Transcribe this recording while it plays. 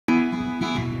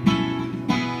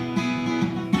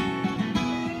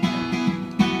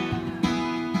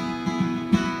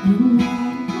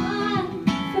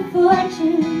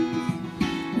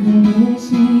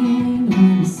wishing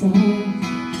on the sand,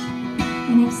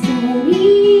 and I've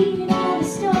studied all the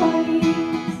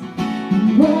stories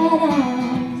and what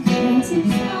our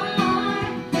friendships are,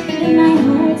 and my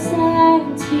heart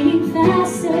starts beating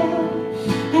faster,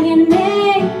 and it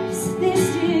makes this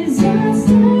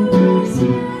disaster worse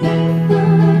safer.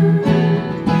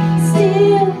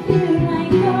 Still here I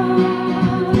go.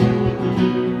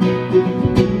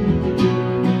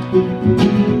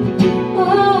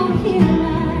 Oh, here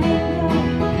I go.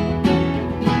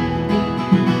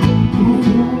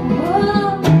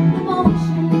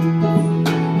 Emotions,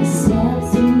 the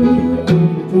substitute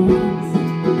evidence.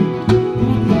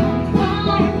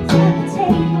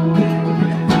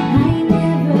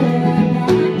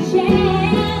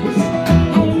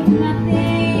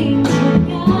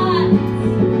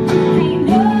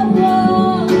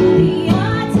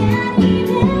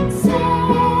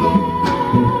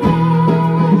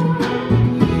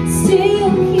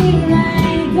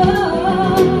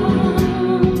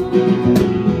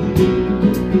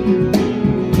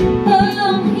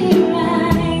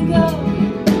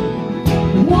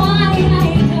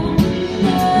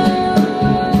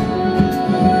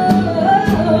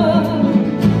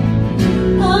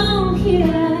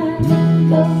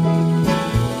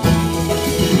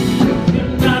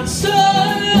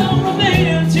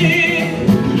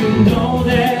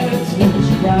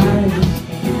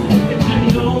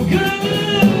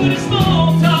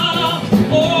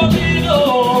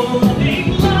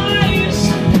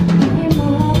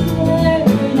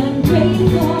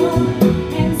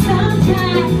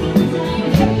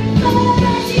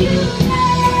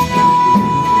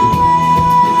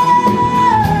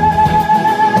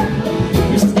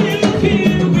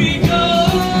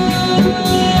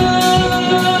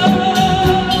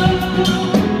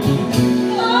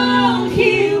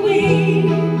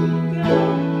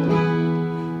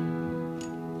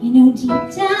 You know, deep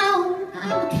down,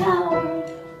 I'm a coward,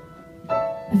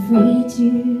 afraid to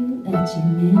let you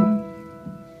in.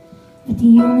 But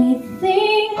the only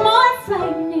thing more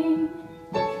frightening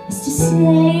is to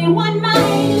say what my